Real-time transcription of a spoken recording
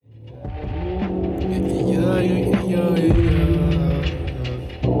I'm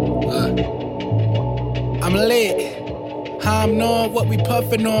lit. How I'm knowing what we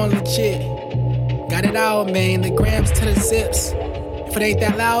puffin' on legit. Got it out, man. The grams to the zips. If it ain't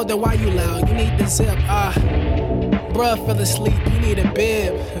that loud, then why you loud? You need the zip. Bruh fell asleep. You need a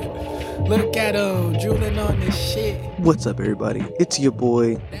bib. Look at him drooling on this shit. What's up, everybody? It's your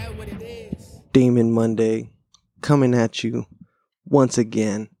boy, Damon Monday, coming at you once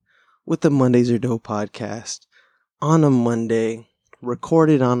again with the Mondays Are Dope podcast on a Monday,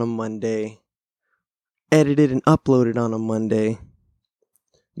 recorded on a Monday, edited and uploaded on a Monday.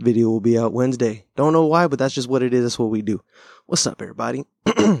 Video will be out Wednesday. Don't know why, but that's just what it is. That's what we do. What's up, everybody?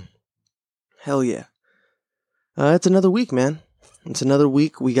 Hell yeah. It's another week, man. It's another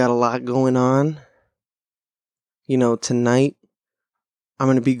week. We got a lot going on. You know, tonight I'm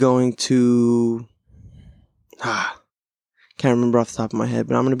going to be going to... can't remember off the top of my head,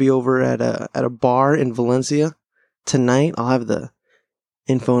 but I'm going to be over at a bar in Valencia tonight. I'll have the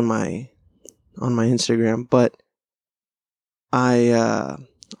info on my Instagram, but I'm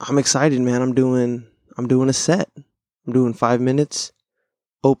excited, man. I'm doing a set. I'm doing 5 minutes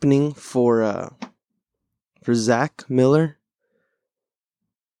opening for Zach Miller.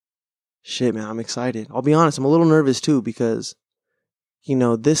 Shit, man, I'm excited. I'll be honest, I'm a little nervous too because, you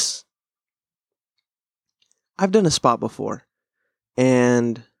know, I've done a spot before,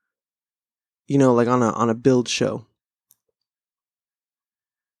 and you know, like on a build show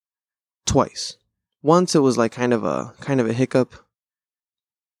twice. Once it was like kind of a hiccup,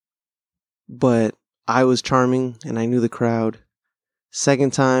 but I was charming and I knew the crowd.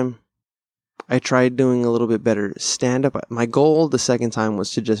 Second time, I tried doing a little bit better stand-up. My goal the second time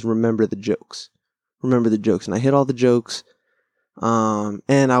was to just remember the jokes. And I hit all the jokes, and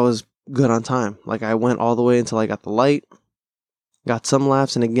I was good on time. Like, I went all the way until I got the light, got some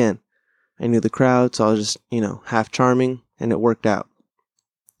laughs, and again, I knew the crowd, so I was just, you know, half charming, and it worked out.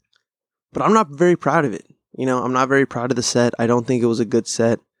 But I'm not very proud of it. You know, I'm not very proud of the set. I don't think it was a good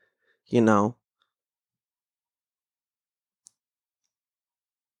set. You know,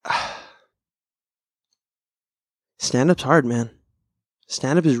 stand-up's hard, man.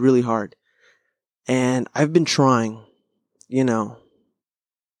 Stand-up is really hard. And I've been trying, you know.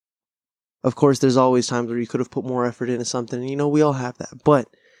 Of course, there's always times where you could have put more effort into something. You know, we all have that. But,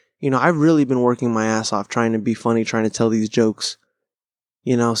 you know, I've really been working my ass off trying to be funny, trying to tell these jokes,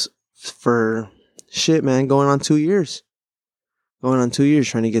 you know, for shit, man, going on 2 years. Trying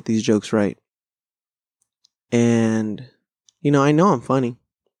to get these jokes right. And, you know I'm funny.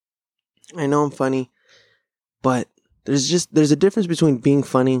 But there's a difference between being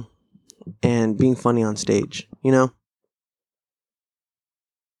funny and being funny on stage, you know?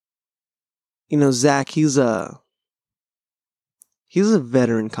 You know, Zach, he's a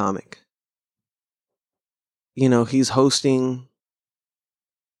veteran comic. You know, he's hosting,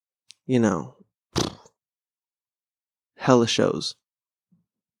 you know, hella shows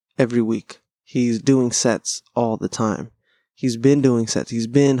every week. He's doing sets all the time. He's been doing sets. He's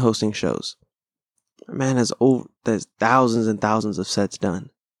been hosting shows. Man there's thousands and thousands of sets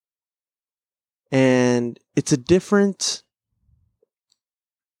done. And it's a different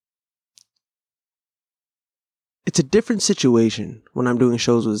situation when I'm doing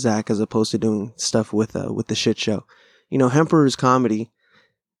shows with Zach as opposed to doing stuff with the shit show. You know, Hemperor's Comedy,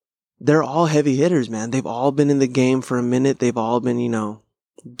 they're all heavy hitters, man. They've all been in the game for a minute. They've all been, you know,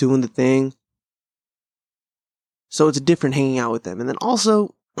 doing the thing. So it's different hanging out with them. And then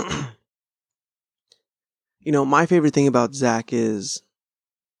also, you know, my favorite thing about Zach is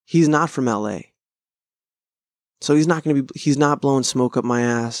he's not from LA. So he's not blowing smoke up my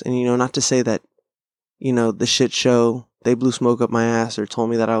ass. And, you know, not to say that, you know, the shit show, they blew smoke up my ass or told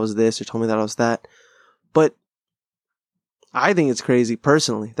me that I was this or told me that I was that. But I think it's crazy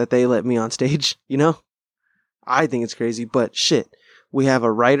personally that they let me on stage, you know? I think it's crazy, but shit. We have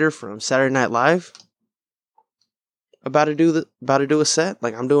a writer from Saturday Night Live about to do a set.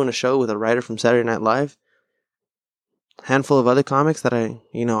 Like, I'm doing a show with a writer from Saturday Night Live. Handful of other comics that I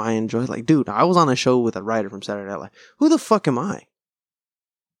enjoy. Like, dude, I was on a show with a writer from Saturday Night Live. Who the fuck am I?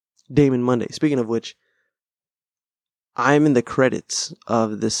 Damon Monday. Speaking of which, I'm in the credits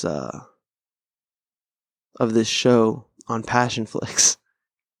of this show on Passionflix.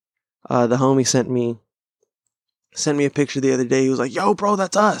 The homie sent me a picture the other day. He was like, "Yo, bro,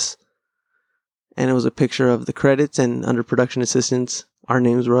 that's us." And it was a picture of the credits, and under production assistants, our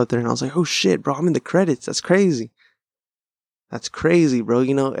names were out there. And I was like, "Oh shit, bro, I'm in the credits. That's crazy." That's crazy, bro.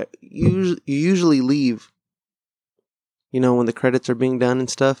 You know, you usually leave, you know, when the credits are being done and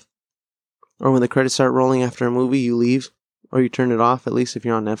stuff. Or when the credits start rolling after a movie, you leave. Or you turn it off, at least if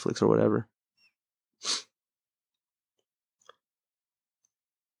you're on Netflix or whatever.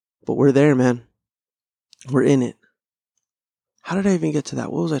 But we're there, man. We're in it. How did I even get to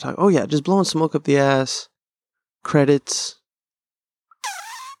that? What was I talking? Oh yeah, just blowing smoke up the ass. Credits.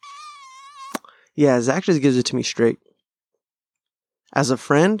 Yeah, Zach just gives it to me straight. As a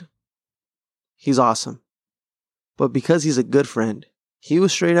friend, he's awesome. But because he's a good friend, he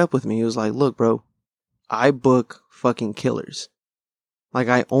was straight up with me. He was like, look, bro, I book fucking killers. Like,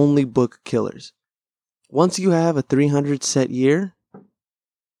 I only book killers. Once you have a 300 set year,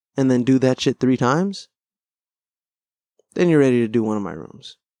 and then do that shit 3 times, then you're ready to do one of my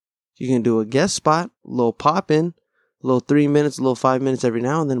rooms. You can do a guest spot, a little pop in, a little 3 minutes, a little 5 minutes every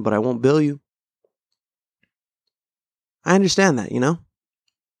now and then, but I won't bill you. I understand that, you know?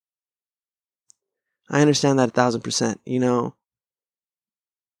 I understand that 1,000%. You know,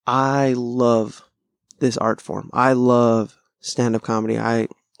 I love this art form. I love stand-up comedy.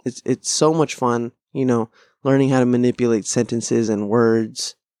 It's so much fun, you know, learning how to manipulate sentences and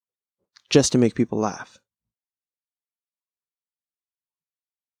words just to make people laugh.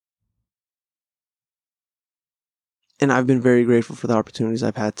 And I've been very grateful for the opportunities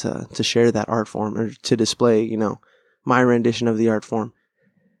I've had to share that art form or to display, you know, my rendition of the art form.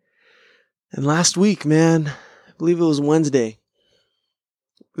 And last week, man, I believe it was Wednesday,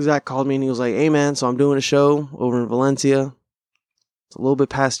 Zach called me and he was like, hey man, so I'm doing a show over in Valencia. It's a little bit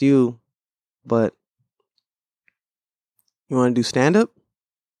past you, but you want to do stand-up?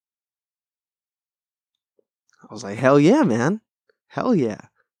 I was like, hell yeah, man. Hell yeah.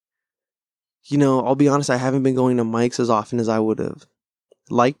 You know, I'll be honest, I haven't been going to mics as often as I would have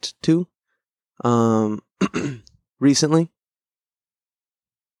liked to. Recently.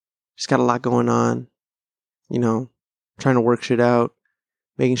 Just got a lot going on. You know, trying to work shit out.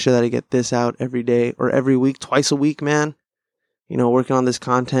 Making sure that I get this out every day or every week, twice a week, man. You know, working on this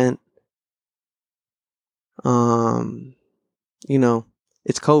content. You know,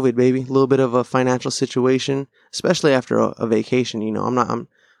 it's COVID, baby. A little bit of a financial situation, especially after a vacation. You know,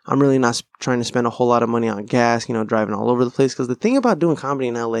 I'm really not trying to spend a whole lot of money on gas, you know, driving all over the place. Because the thing about doing comedy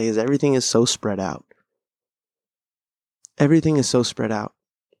in LA is everything is so spread out. Everything is so spread out.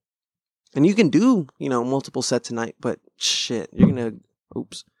 And you can do, you know, multiple sets a night, but shit, you're going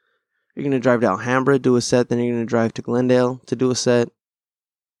to drive to Alhambra, do a set, then you're going to drive to Glendale to do a set,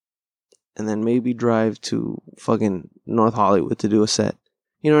 and then maybe drive to fucking North Hollywood to do a set.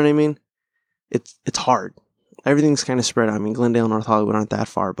 You know what I mean? It's hard. Everything's kind of spread out. I mean, Glendale and North Hollywood aren't that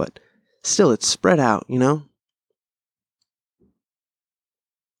far, but still, it's spread out, you know?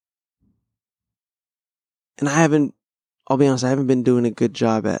 And I'll be honest, I haven't been doing a good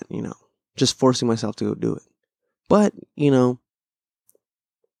job at, you know, just forcing myself to go do it. But, you know,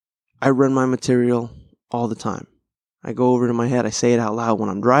 I run my material all the time. I go over to my head, I say it out loud when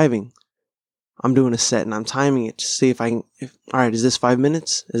I'm driving. I'm doing a set and I'm timing it to see if I can, all right, is this 5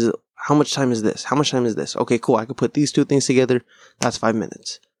 minutes? How much time is this? How much time is this? Okay, cool. I could put these two things together. That's 5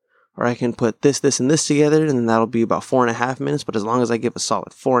 minutes. Or I can put this, and this together, and then that'll be about 4.5 minutes. But as long as I give a solid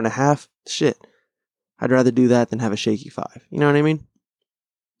 4.5, shit, I'd rather do that than have a shaky 5. You know what I mean?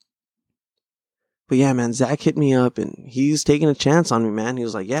 But yeah, man, Zach hit me up and he's taking a chance on me, man. He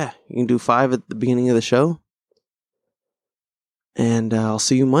was like, yeah, you can do 5 at the beginning of the show. And I'll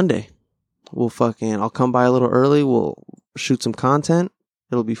see you Monday. I'll come by a little early. We'll shoot some content.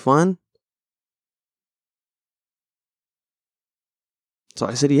 It'll be fun. So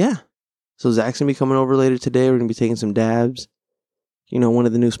I said, yeah. So Zach's going to be coming over later today. We're going to be taking some dabs. You know, one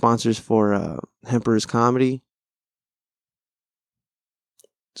of the new sponsors for Hemper's Comedy.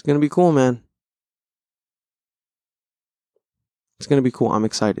 It's going to be cool, man. It's going to be cool. I'm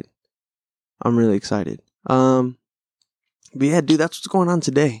excited. I'm really excited. But yeah, dude, that's what's going on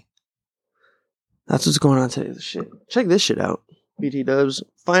today. That's what's going on today. Check this shit out. BT Dubs.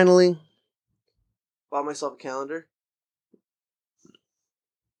 Finally bought myself a calendar.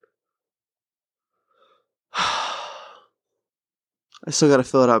 I still got to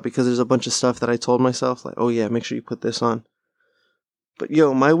fill it out because there's a bunch of stuff that I told myself, like, oh yeah, make sure you put this on. But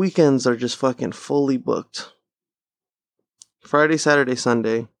yo, my weekends are just fucking fully booked. Friday, Saturday,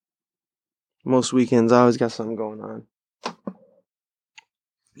 Sunday. Most weekends, I always got something going on.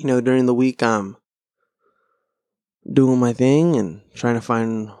 You know, during the week, I'm doing my thing and trying to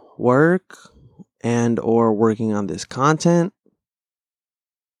find work and or working on this content.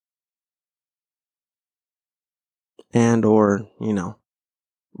 And or, you know,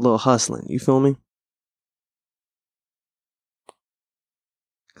 a little hustling. You feel me?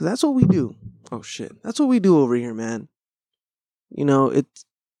 Because that's what we do. Oh, shit. That's what we do over here, man. You know,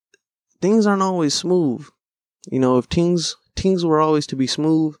 things aren't always smooth. You know, if things things were always to be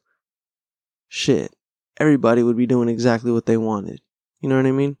smooth, shit, everybody would be doing exactly what they wanted. You know what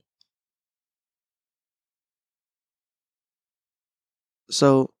I mean?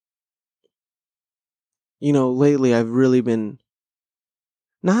 So, lately I've really been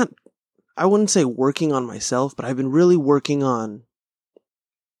I wouldn't say working on myself, but I've been really working on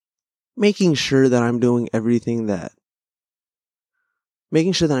making sure that I'm doing everything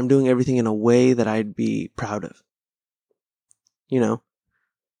in a way that I'd be proud of.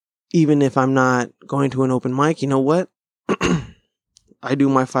 Even if I'm not going to an open mic, you know what? I do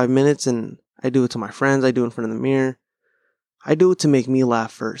my 5 minutes and I do it to my friends. I do it in front of the mirror. I do it to make me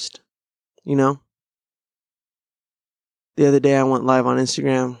laugh first. The other day I went live on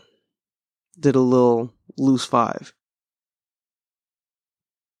Instagram, did a little loose 5.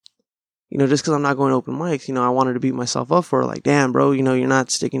 Just because I'm not going to open mics, I wanted to beat myself up for like, damn, bro, you're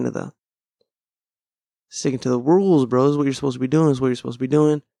not sticking to the rules, bro. This is what you're supposed to be doing. This is what you're supposed to be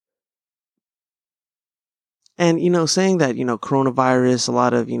doing. And, saying that, coronavirus, a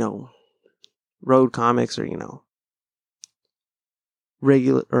lot of, road comics or,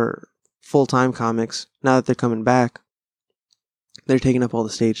 regular or full-time comics, now that they're coming back, they're taking up all the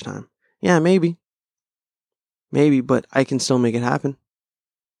stage time. Yeah, maybe, but I can still make it happen.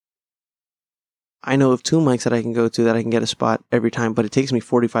 I know of 2 mics that I can go to that I can get a spot every time, but it takes me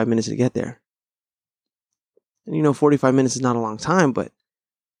 45 minutes to get there. And 45 minutes is not a long time, but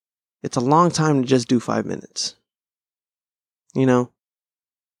it's a long time to just do 5 minutes. The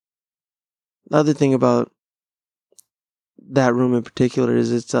other thing about that room in particular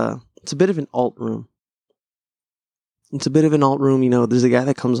is it's a bit of an alt room. There's a guy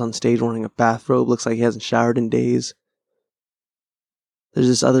that comes on stage wearing a bathrobe, looks like he hasn't showered in days. There's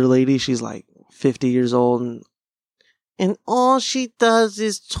this other lady, she's like 50 years old, and all she does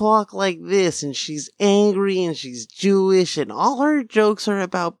is talk like this, and she's angry, and she's Jewish, and all her jokes are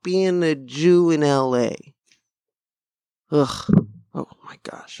about being a Jew in LA. Ugh. Oh my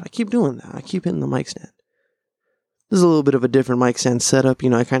gosh. I keep doing that. I keep hitting the mic stand. This is a little bit of a different mic stand setup.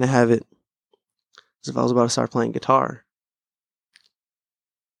 I kind of have it as if I was about to start playing guitar.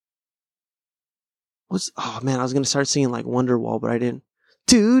 Oh man, I was going to start singing like Wonderwall, but I didn't.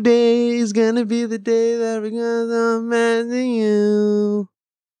 Today's gonna be the day that we're gonna imagine you.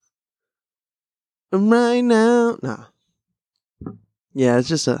 Right now. Nah. Yeah, it's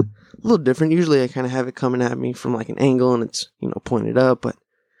just a little different. Usually I kind of have it coming at me from like an angle and it's, pointed up. But,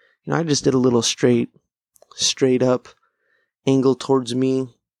 I just did a little straight up angle towards me.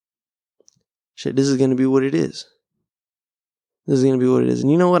 Shit, this is going to be what it is. And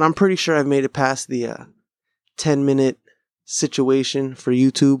you know what? I'm pretty sure I've made it past the 10-minute situation for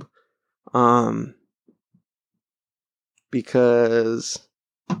YouTube. Because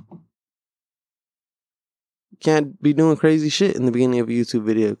you can't be doing crazy shit in the beginning of a YouTube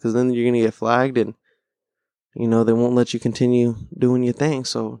video, because then you're going to get flagged and, they won't let you continue doing your thing.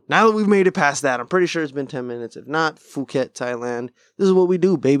 So now that we've made it past that, I'm pretty sure it's been 10 minutes. If not, Phuket, Thailand. This is what we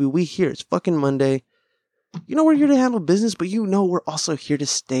do, baby. We here. It's fucking Monday. We're here to handle business, but we're also here to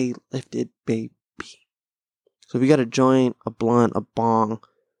stay lifted, baby. So if you got a joint, a blunt, a bong,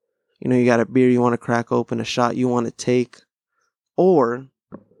 you got a beer you want to crack open, a shot you want to take, or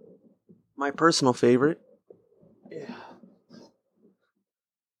my personal favorite, a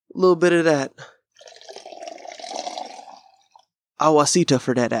little bit of that Awasita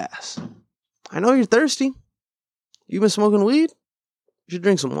for that ass. I know you're thirsty. You've been smoking weed? You should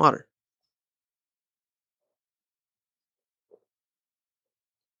drink some water.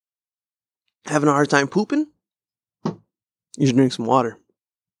 Having a hard time pooping? You should drink some water.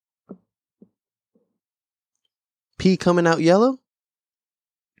 Pee coming out yellow?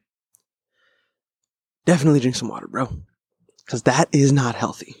 Definitely drink some water, bro. Because that is not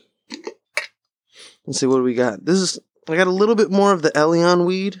healthy. Let's see, what do we got? I got a little bit more of the Elion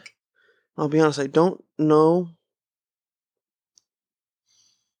weed. I'll be honest, I don't know.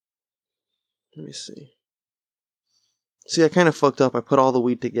 Let me see. See, I kind of fucked up. I put all the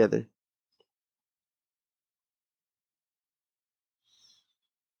weed together.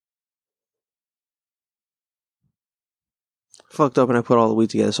 Fucked up and I put all the weed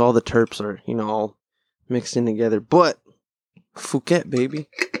together. So all the terps are, all mixed in together. But, Phuket, baby.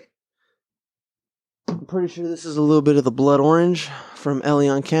 I'm pretty sure this is a little bit of the blood orange from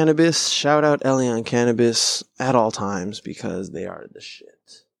Elion Cannabis. Shout out Elion Cannabis at all times because they are the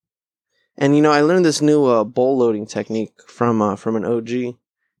shit. And I learned this new bowl loading technique from an OG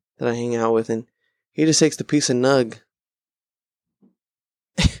that I hang out with, and he just takes the piece of nug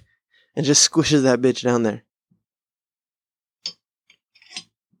and just squishes that bitch down there.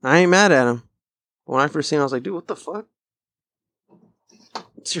 I ain't mad at him. When I first seen him, I was like, dude, what the fuck?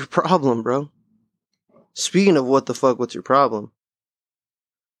 What's your problem, bro? Speaking of what the fuck, what's your problem?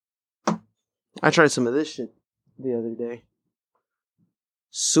 I tried some of this shit the other day.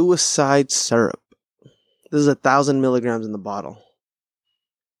 Suicide syrup. This is 1,000 milligrams in the bottle.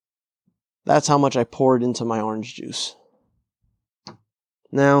 That's how much I poured into my orange juice.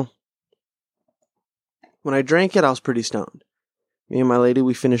 Now, when I drank it, I was pretty stoned. Me and my lady,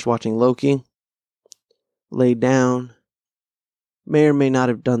 we finished watching Loki. Laid down. May or may not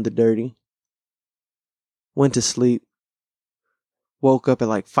have done the dirty. Went to sleep. Woke up at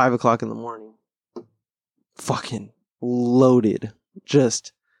like 5 o'clock in the morning. Fucking loaded.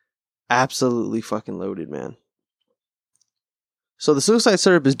 Just absolutely fucking loaded, man. So the suicide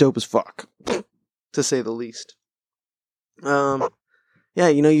syrup is dope as fuck. To say the least. Yeah,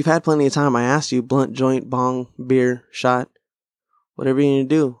 you've had plenty of time. I asked you, blunt, joint, bong, beer, shot. Whatever you need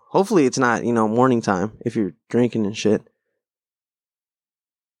to do. Hopefully it's not, morning time if you're drinking and shit.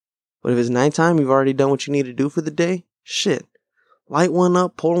 But if it's nighttime, you've already done what you need to do for the day. Shit. Light one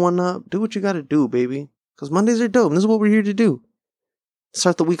up, pour one up. Do what you gotta do, baby. Because Mondays are dope. And this is what we're here to do.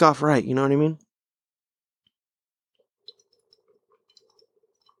 Start the week off right. You know what I mean?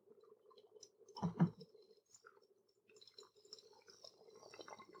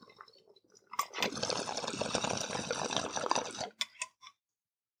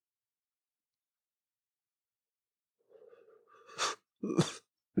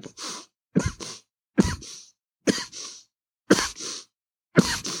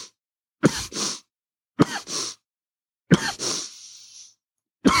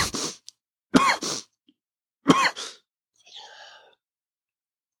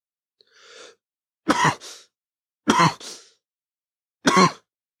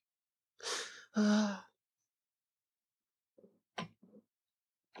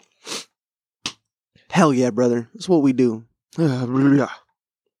 Hell yeah, brother. That's what we do. That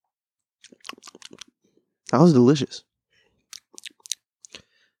was delicious.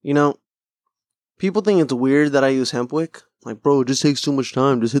 People think it's weird that I use hemp wick. Like, bro, it just takes too much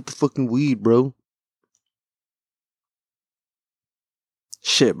time. Just hit the fucking weed, bro.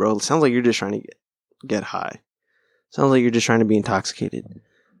 Shit, bro. It sounds like you're just trying to get high. Sounds like you're just trying to be intoxicated.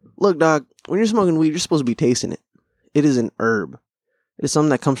 Look, dog, when you're smoking weed, you're supposed to be tasting it. It is an herb. It is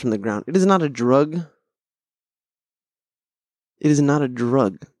something that comes from the ground. It is not a drug. It is not a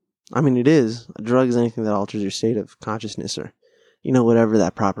drug. I mean, it is. A drug is anything that alters your state of consciousness or, whatever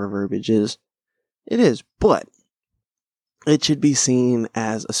that proper verbiage is. It is, but it should be seen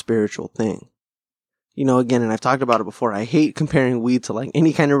as a spiritual thing. Again, and I've talked about it before, I hate comparing weed to like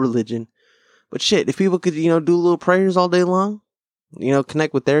any kind of religion. But shit, if people could, do little prayers all day long,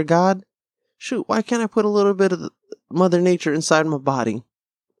 connect with their God, shoot, why can't I put a little bit of Mother Nature inside my body?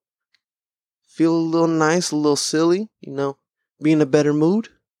 Feel a little nice, a little silly, be in a better mood.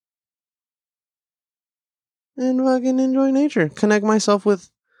 And fucking enjoy nature. Connect myself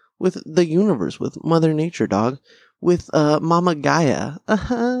with the universe, with Mother Nature, dog. With Mama Gaia.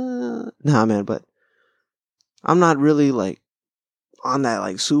 Nah, man, but I'm not really like on that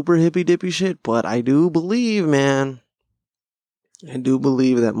like super hippy dippy shit, but I do believe, man. I do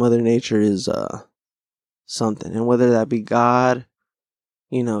believe that Mother Nature is something. And whether that be God,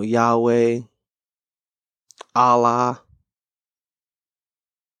 Yahweh, Allah.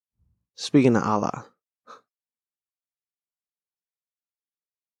 Speaking of Allah,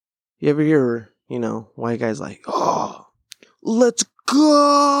 you ever hear, white guys like, oh, let's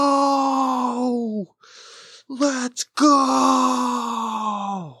go! Let's go!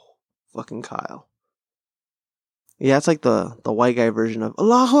 Fucking Kyle. Yeah, it's like the white guy version of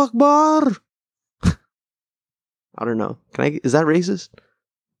Allahu Akbar! I don't know. Is that racist?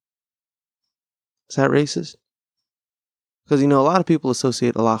 Is that racist? Because, a lot of people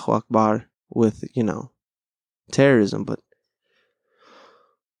associate Allahu Akbar with, terrorism, but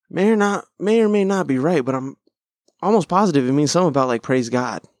may or may not be right, but I'm almost positive it means something about like praise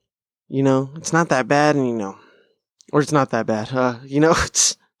God. It's not that bad, and or it's not that bad.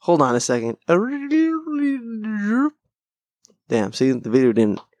 It's hold on a second. Damn, see, the video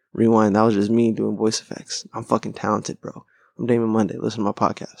didn't rewind. That was just me doing voice effects. I'm fucking talented, bro. I'm Damon Monday. Listen to my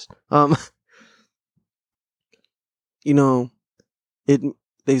podcast.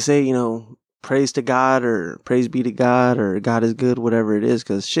 They say, praise to God or praise be to God or God is good, whatever it is,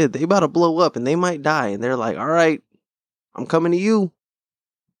 because shit, they about to blow up and they might die. And they're like, all right, I'm coming to you.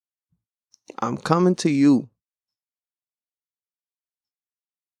 I'm coming to you.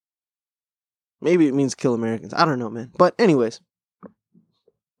 Maybe it means kill Americans. I don't know, man. But anyways,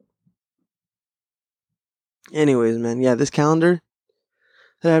 man. Yeah, this calendar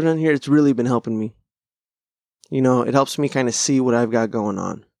that I've done here, it's really been helping me. It helps me kind of see what I've got going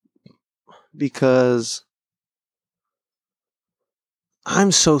on. Because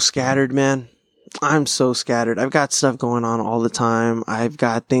I'm so scattered, man. I'm so scattered. I've got stuff going on all the time. I've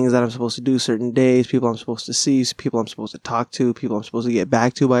got things that I'm supposed to do certain days, people I'm supposed to see, people I'm supposed to talk to, people I'm supposed to get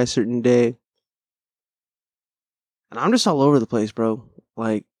back to by a certain day. And I'm just all over the place, bro.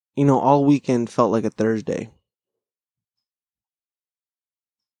 Like, all weekend felt like a Thursday.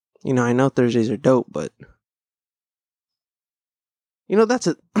 I know Thursdays are dope, but that's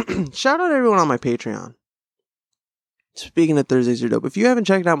it. Shout out to everyone on my Patreon. Speaking of Thursdays are dope, if you haven't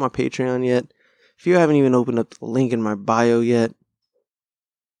checked out my Patreon yet, if you haven't even opened up the link in my bio yet,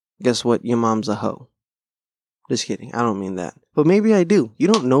 guess what? Your mom's a hoe. Just kidding. I don't mean that. But maybe I do. You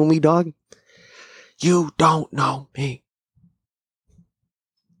don't know me, dog. You don't know me.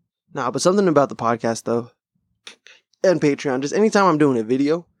 Nah, but something about the podcast, though, and Patreon, just anytime I'm doing a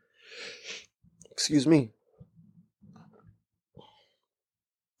video, excuse me,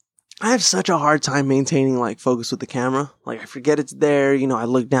 I have such a hard time maintaining, focus with the camera. I forget it's there, I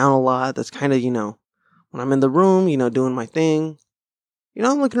look down a lot. That's kind of, when I'm in the room, doing my thing,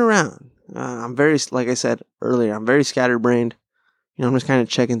 I'm looking around. I'm very, like I said earlier, I'm very scatterbrained. I'm just kind of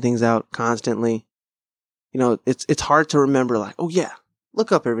checking things out constantly. It's hard to remember, oh yeah,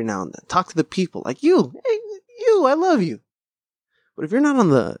 look up every now and then. Talk to the people, you. Hey, you, I love you. But if you're not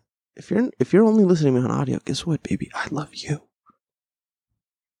on if you're only listening to me on audio, guess what, baby? I love you.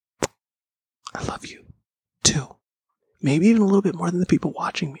 I love you, too. Maybe even a little bit more than the people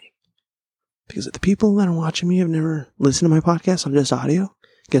watching me. Because if the people that are watching me have never listened to my podcast on just audio,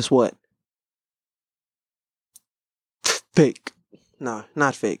 guess what? Fake. No,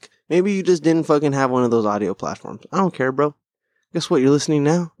 not fake. Maybe you just didn't fucking have one of those audio platforms. I don't care, bro. Guess what? You're listening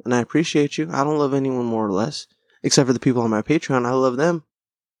now, and I appreciate you. I don't love anyone more or less. Except for the people on my Patreon. I love them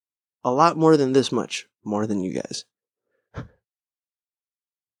a lot more than this much. More than you guys.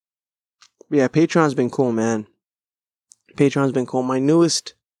 Yeah, Patreon's been cool, man. Patreon's been cool. My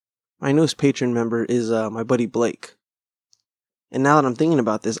newest patron member is my buddy Blake. And now that I'm thinking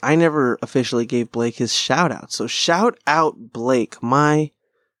about this, I never officially gave Blake his shout out. So shout out Blake, my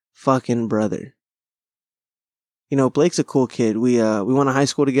fucking brother. Blake's a cool kid. We went to high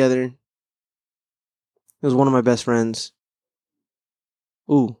school together. He was one of my best friends.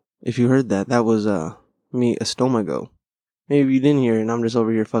 Ooh, if you heard that, that was me a stomago. Maybe you didn't hear it and I'm just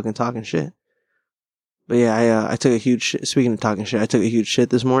over here fucking talking shit. But yeah, I took a huge shit. Speaking of talking shit, I took a huge shit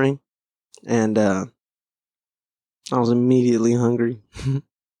this morning. And I was immediately hungry.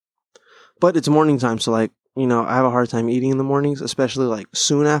 But it's morning time, so I have a hard time eating in the mornings, especially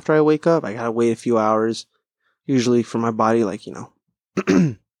soon after I wake up. I gotta wait a few hours, usually for my body,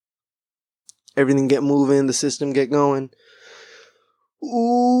 everything get moving, the system get going.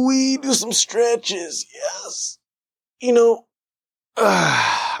 Ooh, we do some stretches, yes.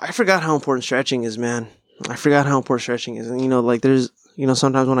 I forgot how important stretching is, man. I forgot how important stretching is. And, there's,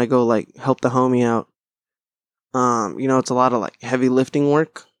 sometimes when I go, help the homie out, it's a lot of, heavy lifting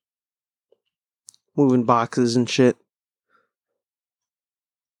work. Moving boxes and shit.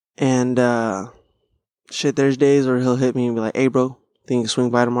 And, there's days where he'll hit me and be like, hey, bro, think you can swing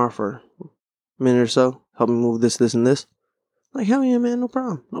by tomorrow for a minute or so? Help me move this, this, and this? Hell yeah, man, no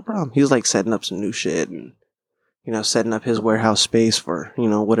problem. No problem. He's, setting up some new shit and, setting up his warehouse space for,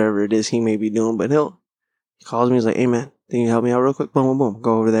 whatever it is he may be doing. But he calls me, he's like, hey, man, think you can help me out real quick? Boom, boom, boom.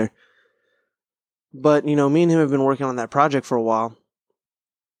 Go over there. But, me and him have been working on that project for a while.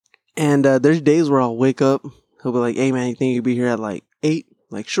 And there's days where I'll wake up, he'll be like, hey, man, you think you could be here at 8?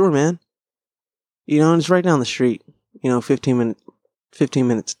 Sure, man. And it's right down the street. 15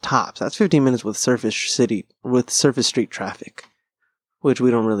 minutes tops. That's 15 minutes with surface street traffic, which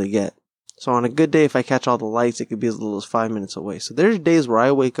we don't really get. So on a good day, if I catch all the lights, it could be as little as 5 minutes away. So there's days where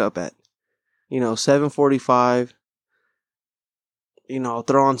I wake up at, 7:45. I'll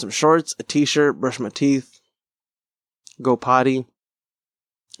throw on some shorts, a t-shirt, brush my teeth, go potty,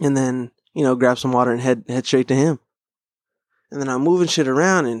 and then, grab some water and head straight to him. And then I'm moving shit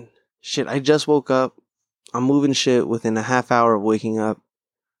around and shit, I just woke up. I'm moving shit within a half hour of waking up.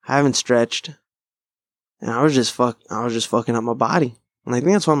 I haven't stretched. And I was just fucking up my body. And I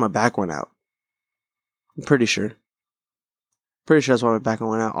think that's why my back went out. I'm pretty sure. Pretty sure that's why my back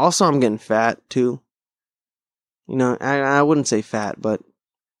went out. Also, I'm getting fat too. I wouldn't say fat, but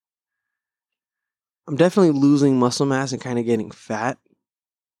I'm definitely losing muscle mass and kind of getting fat.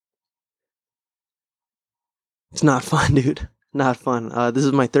 It's not fun, dude. Not fun. This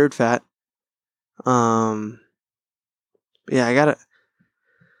is my third fat. Yeah, I gotta.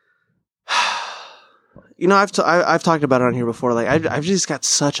 I've talked about it on here before. I've just got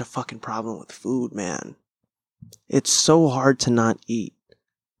such a fucking problem with food, man. It's so hard to not eat.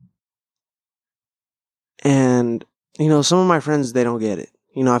 And, some of my friends, they don't get it.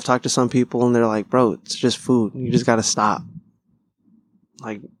 I've talked to some people and they're like, bro, it's just food. You just gotta stop.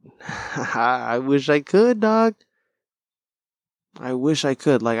 Like, I wish I could, dog. I wish I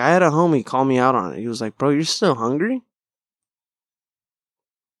could. Like, I had a homie call me out on it. He was like, bro, you're still hungry?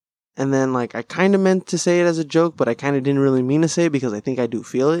 And then, like, I kind of meant to say it as a joke, but I kind of didn't really mean to say it because I think I do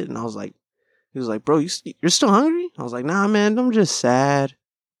feel it. And I was like, he was like, bro, you're still hungry? I was like, nah, man, I'm just sad.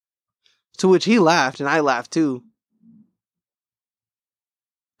 To which he laughed, and I laughed too.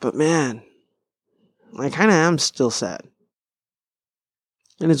 But man, I kind of am still sad.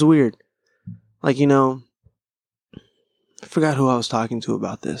 And it's weird. Like, I forgot who I was talking to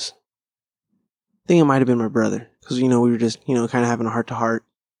about this. I think it might have been my brother. Because, we were just, kind of having a heart-to-heart.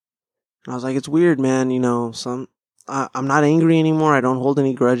 And I was like, it's weird, man. I'm not angry anymore. I don't hold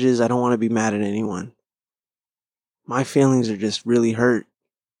any grudges. I don't want to be mad at anyone. My feelings are just really hurt,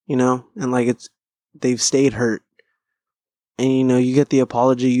 and like they've stayed hurt. And you get the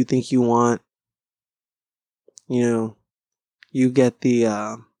apology you think you want. You get the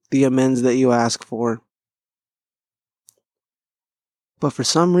amends that you ask for. But for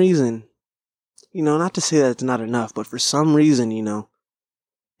some reason, not to say that it's not enough, but for some reason,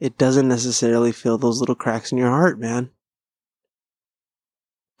 it doesn't necessarily fill those little cracks in your heart, man.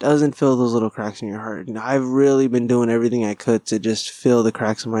 Doesn't fill those little cracks in your heart. I've really been doing everything I could to just fill the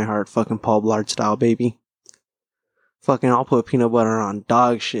cracks in my heart, fucking Paul Blart style, baby. Fucking, I'll put peanut butter on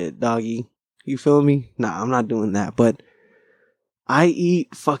dog shit, doggy. You feel me? Nah, I'm not doing that, but I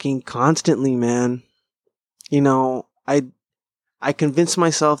eat fucking constantly, man. I convince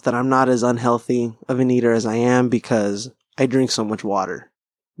myself that I'm not as unhealthy of an eater as I am because I drink so much water.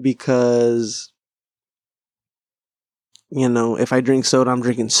 Because, if I drink soda, I'm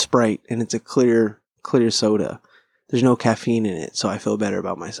drinking Sprite and it's a clear soda. There's no caffeine in it, so I feel better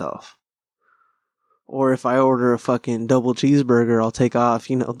about myself. Or if I order a fucking double cheeseburger, I'll take off,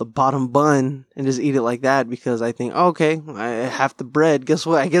 the bottom bun and just eat it like that because I think, okay, I have the bread. Guess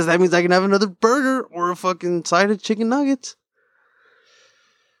what? I guess that means I can have another burger or a fucking side of chicken nuggets.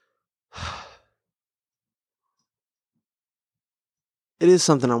 It is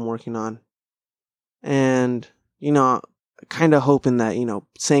something I'm working on. And, kind of hoping that,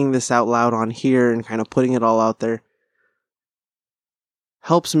 saying this out loud on here and kind of putting it all out there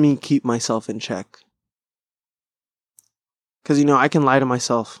helps me keep myself in check. Because, I can lie to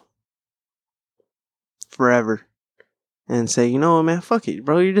myself forever and say, you know what, man, fuck it,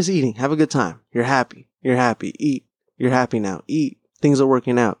 bro. You're just eating. Have a good time. You're happy. You're happy. Eat. You're happy now. Eat. Things are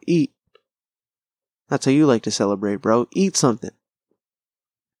working out. Eat. That's how you like to celebrate, bro. Eat something.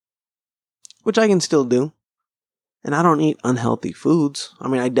 Which I can still do. And I don't eat unhealthy foods. I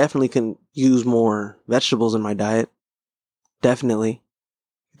mean, I definitely can use more vegetables in my diet. Definitely.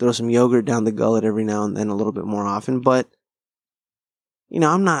 Throw some yogurt down the gullet every now and then a little bit more often. But,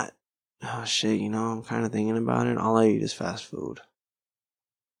 I'm not... Oh, shit, I'm kind of thinking about it. All I eat is fast food.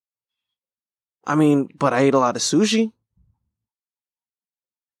 I mean, but I eat a lot of sushi.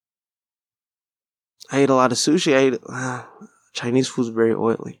 Chinese food's very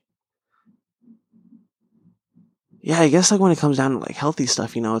oily. Yeah, I guess like when it comes down to like healthy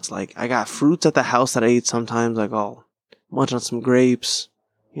stuff, it's like I got fruits at the house that I eat sometimes. Like I'll munch on some grapes.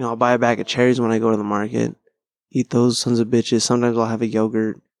 I'll buy a bag of cherries when I go to the market. Eat those sons of bitches. Sometimes I'll have a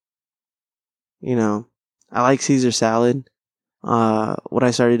yogurt. I like Caesar salad. What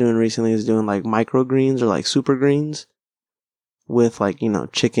I started doing recently is doing like microgreens or like super greens with like,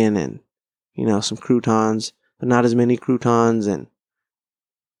 chicken and, some croutons, but not as many croutons and,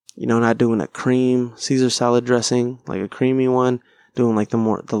 not doing a cream Caesar salad dressing, like a creamy one, doing like the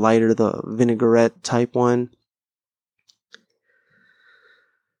lighter, the vinaigrette type one.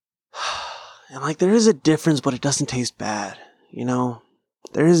 And like there is a difference, but it doesn't taste bad,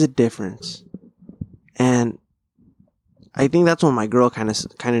 There is a difference. And I think that's when my girl kind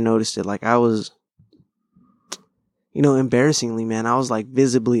of noticed it. Like I was, embarrassingly, man, I was like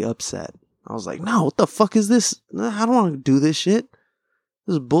visibly upset. I was like, no, what the fuck is this? I don't want to do this shit.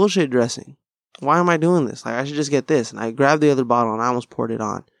 This is bullshit dressing. Why am I doing this? Like I should just get this. And I grabbed the other bottle and I almost poured it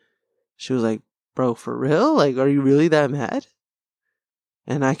on. She was like, bro, for real? Like, are you really that mad?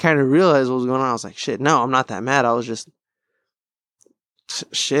 And I kind of realized what was going on. I was like, shit, no, I'm not that mad. I was just,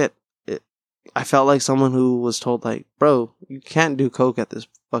 shit. I felt like someone who was told, like, bro, you can't do coke at this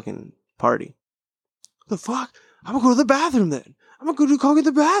fucking party. The fuck? I'm gonna go to the bathroom then. I'm gonna go do coke at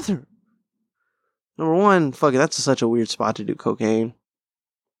the bathroom. Number one, fuck it, that's such a weird spot to do cocaine.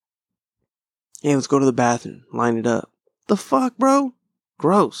 Hey, let's go to the bathroom. Line it up. The fuck, bro?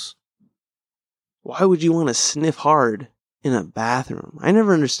 Gross. Why would you want to sniff hard in a bathroom? I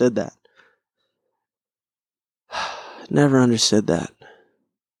never understood that. Never understood that.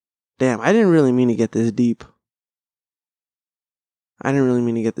 Damn, I didn't really mean to get this deep. I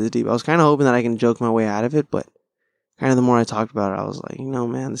was kind of hoping that I can joke my way out of it, but kind of the more I talked about it, I was like,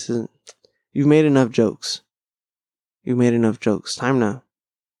 man, you've made enough jokes. Time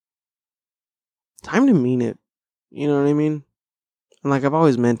to mean it. You know what I mean? And like, I've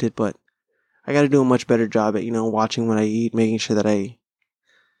always meant it, but I got to do a much better job at, watching what I eat, making sure that I,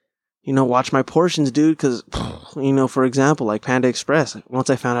 watch my portions, dude. Cause, for example, like Panda Express,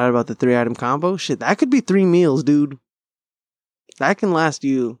 once I found out about the 3-item combo, shit, that could be 3 meals, dude. That can last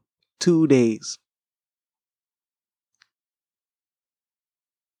you 2 days.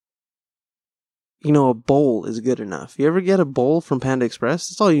 A bowl is good enough. You ever get a bowl from Panda Express?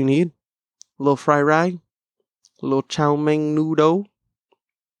 That's all you need. A little fry rye, a little chow mein noodle,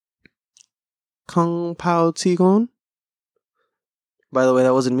 kung pao tigong. By the way,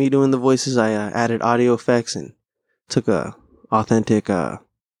 that wasn't me doing the voices. I added audio effects and took a authentic Panda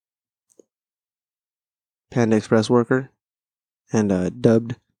Express worker and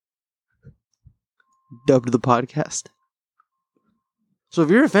dubbed the podcast. So if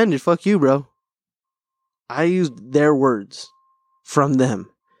you're offended, fuck you, bro. I used their words from them.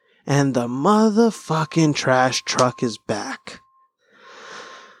 And the motherfucking trash truck is back.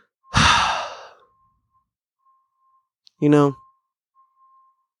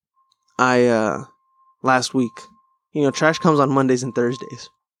 Last week, trash comes on Mondays and Thursdays.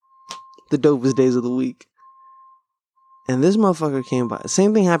 The dopest days of the week. And this motherfucker came by.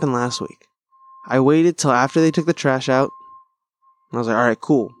 Same thing happened last week. I waited till after they took the trash out. And I was like, alright,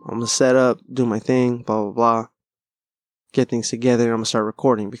 cool. I'm going to set up, do my thing, blah, blah, blah. Get things together, and I'm going to start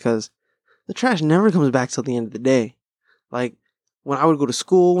recording. Because the trash never comes back till the end of the day. Like, when I would go to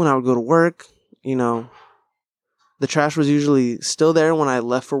school, when I would go to work, the trash was usually still there when I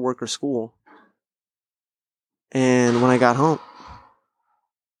left for work or school. And when I got home,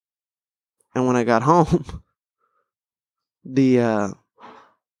 the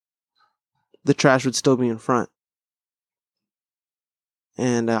trash would still be in front.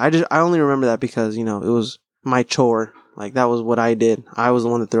 And I only remember that because, it was my chore. Like, that was what I did. I was the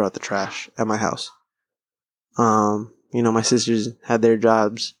one that threw out the trash at my house. My sisters had their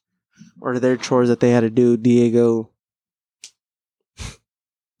jobs or their chores that they had to do. Diego,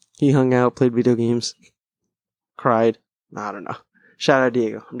 he hung out, played video games, cried. I don't know. Shout out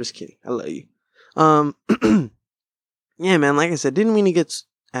Diego. I'm just kidding. I love you. Yeah, man, like I said, didn't mean to get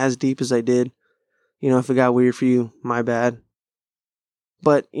as deep as I did. If it got weird for you, my bad.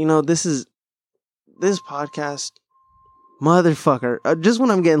 But, this podcast, motherfucker, just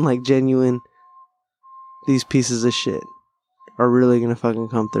when I'm getting like genuine, these pieces of shit are really gonna fucking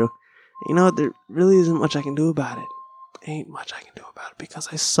come through. You know what? There really isn't much I can do about it. Ain't much I can do about it because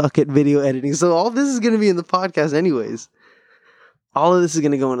I suck at video editing. So all this is gonna be in the podcast anyways. All of this is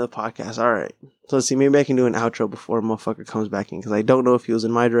gonna go into the podcast. Alright. So let's see, maybe I can do an outro before a motherfucker comes back in, because I don't know if he was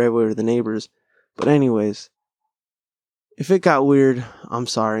in my driveway or the neighbors. But anyways, if it got weird, I'm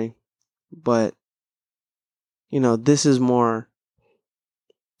sorry. But, this is more,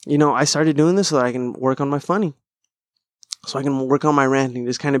 I started doing this so that I can work on my funny. So I can work on my ranting,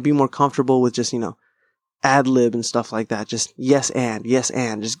 just kind of be more comfortable with just, ad lib and stuff like that. Just yes and,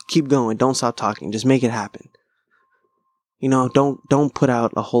 just keep going. Don't stop talking. Just make it happen. Don't put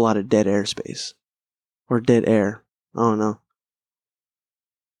out a whole lot of dead air space. Or dead air. I don't know.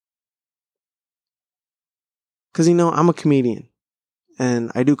 Because, I'm a comedian.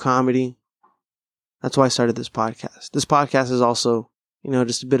 And I do comedy. That's why I started this podcast. This podcast is also,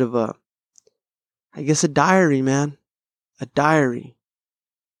 just a bit of a diary, man. A diary.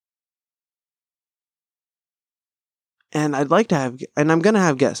 And I'd like to have, and I'm going to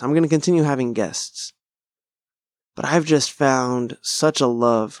have guests. I'm going to continue having guests. But I've just found such a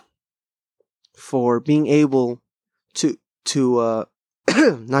love for being able to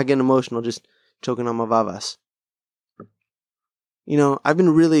not getting emotional, just choking on my vavas. I've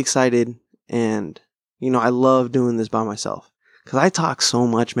been really excited, and, I love doing this by myself. Because I talk so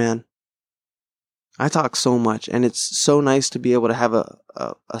much, man. I talk so much, and it's so nice to be able to have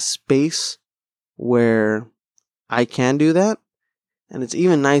a space where I can do that. And it's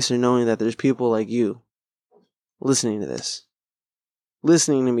even nicer knowing that there's people like you listening to this.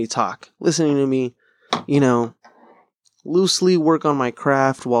 Listening to me talk. Listening to me, loosely work on my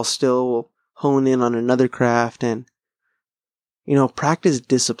craft while still hone in on another craft and, practice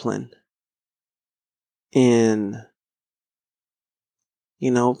discipline in,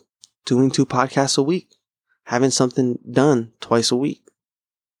 doing 2 podcasts a week. Having something done twice a week.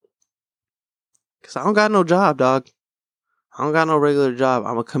 Because I don't got no job, dog. I don't got no regular job.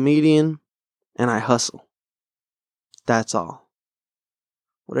 I'm a comedian and I hustle. That's all.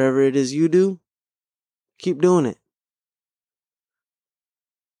 Whatever it is you do, keep doing it.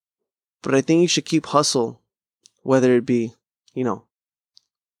 But I think you should keep hustle, whether it be,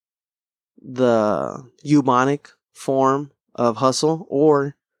 the eumonic form of hustle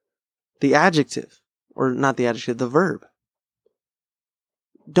or the adjective, or not the adjective, the verb.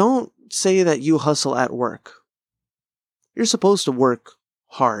 Don't say that you hustle at work. You're supposed to work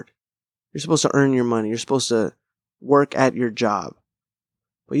hard. You're supposed to earn your money. You're supposed to work at your job.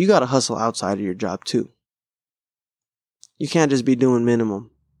 But you gotta hustle outside of your job too. You can't just be doing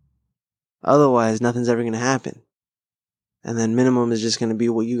minimum. Otherwise, nothing's ever gonna happen. And then minimum is just gonna be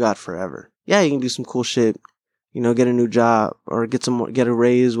what you got forever. Yeah, you can do some cool shit. Get a new job or get a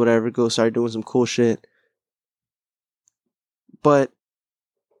raise, whatever. Go start doing some cool shit. But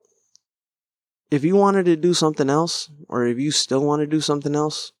if you wanted to do something else, or if you still want to do something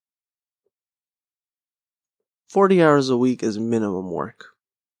else, 40 hours a week is minimum work.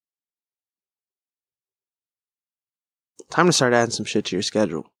 Time to start adding some shit to your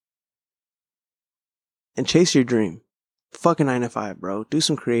schedule. And chase your dream. Fucking 9 to 5, bro. Do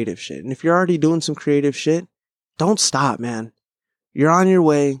some creative shit. And if you're already doing some creative shit, don't stop, man. You're on your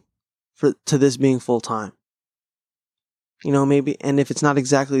way to this being full time. Maybe, and if it's not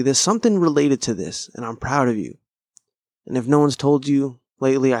exactly this, something related to this, and I'm proud of you. And if no one's told you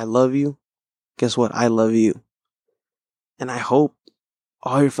lately, I love you, guess what? I love you. And I hope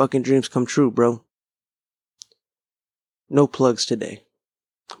all your fucking dreams come true, bro. No plugs today.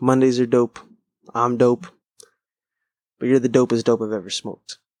 Mondays are dope. I'm dope. But you're the dopest dope I've ever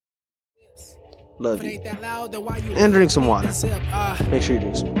smoked. Love you. And drink some water. Make sure you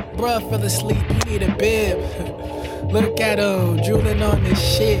drink some water. Bruh fell asleep, you need a bib. Look at him, drooling on this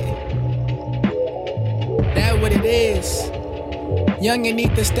shit. That what it is. Young and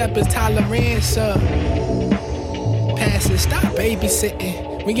need to step his tolerance up. Pass it, stop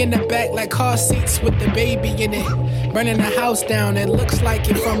babysitting. We in the back like car seats with the baby in it. Burning the house down, it looks like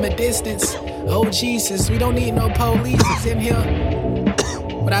it from a distance. Oh Jesus, we don't need no police in here.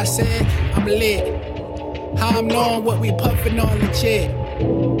 But I said, I'm lit. How I'm knowing what we puffin' on legit.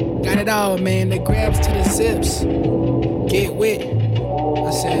 Got it all, man, the grabs to the zips. Get wit.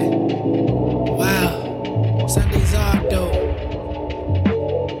 I said, wow, Sundays are